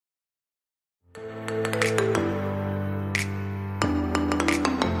The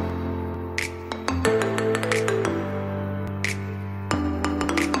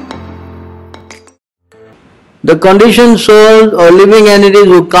conditioned souls or living entities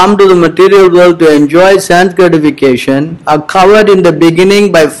who come to the material world to enjoy sense gratification are covered in the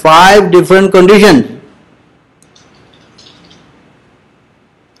beginning by 5 different conditions.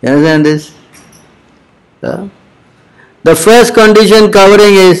 You understand this? The first condition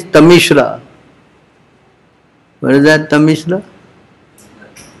covering is tamishra. What is that tamishra?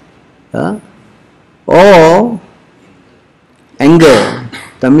 Or anger.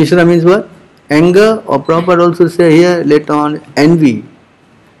 Tamishra means what? Anger, or Prabhupada also say here later on, envy.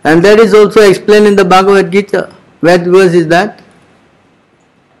 And that is also explained in the Bhagavad Gita. What verse is that?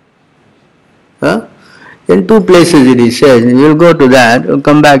 In 2 places it is said. We will go to that, we'll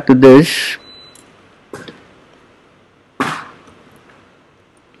come back to this.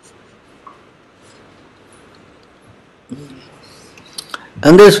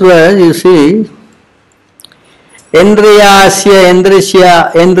 And this verse, you see, Indriyasya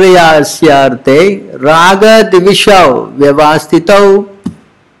indriyasyarte raga divishav vyavastitau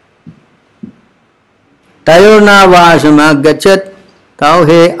tayorna vasama gachat tau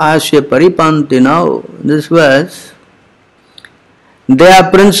he asya paripantinau. This verse, they are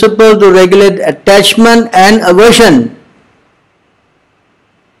principles to regulate attachment and aversion.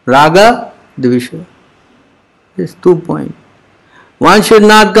 Raga, divisha. These 2 points. One should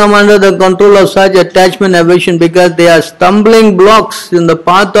not come under the control of such attachment and aversion because they are stumbling blocks in the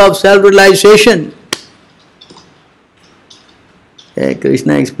path of self-realization.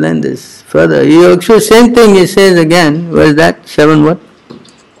 Krishna explained this further. He actually same thing he says again. Where is that? 7 what?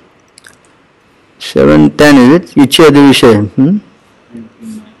 7:10 is it? Ichya divisha.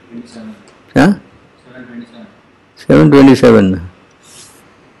 7:27.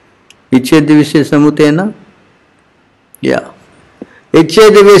 Ichya divisha samutena? Yeah.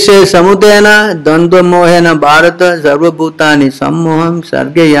 Ichcheti vishe samutena dandva mohena bharata sarvabhutani sammoham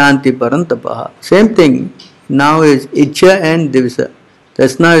sarge yanti parantapaha. Same thing. Now is Ichcha and Divisa.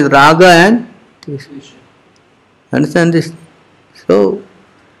 Just now is Raga and Divisa. Understand this? So,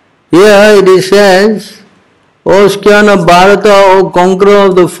 here it says, O scion of Bharata, O conqueror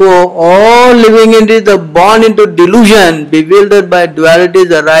of the foe, all living entities are born into delusion, bewildered by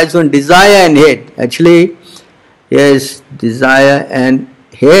dualities arise from desire and hate. Actually, yes, desire and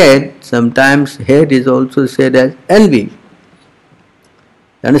hate, sometimes hate is also said as envy.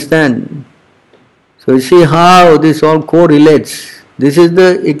 Understand? So you see how this all correlates. This is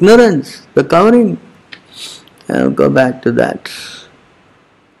the ignorance, the covering. I'll go back to that.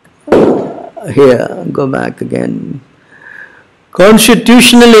 Here, go back again.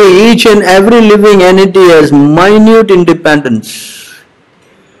 Constitutionally, each and every living entity has minute independence.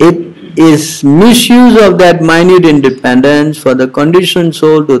 It is misuse of that minute independence for the conditioned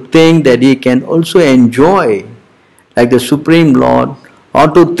soul to think that he can also enjoy like the Supreme Lord, or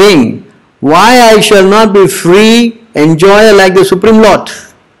to think, why I shall not be free, enjoy like the Supreme Lord.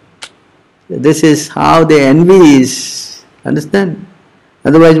 This is how the envy is. Understand?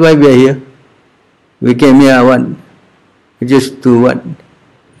 Otherwise, why we are here? We came here what? Just to what?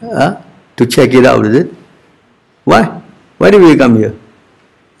 To check it out, is it? Why? Why did we come here?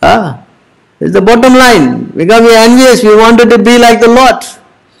 It's the bottom line. Because we are envious, we wanted to be like the Lord.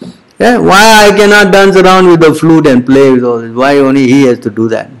 Yeah? Why I cannot dance around with the flute and play with all this? Why only he has to do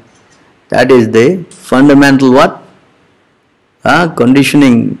that? That is the fundamental what?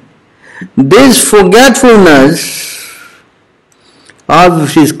 Conditioning. This forgetfulness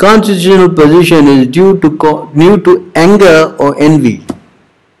of his constitutional position is due to anger or envy.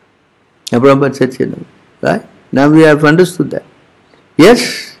 Prabhupada said, right? Now we have understood that.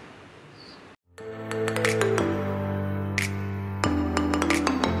 Yes?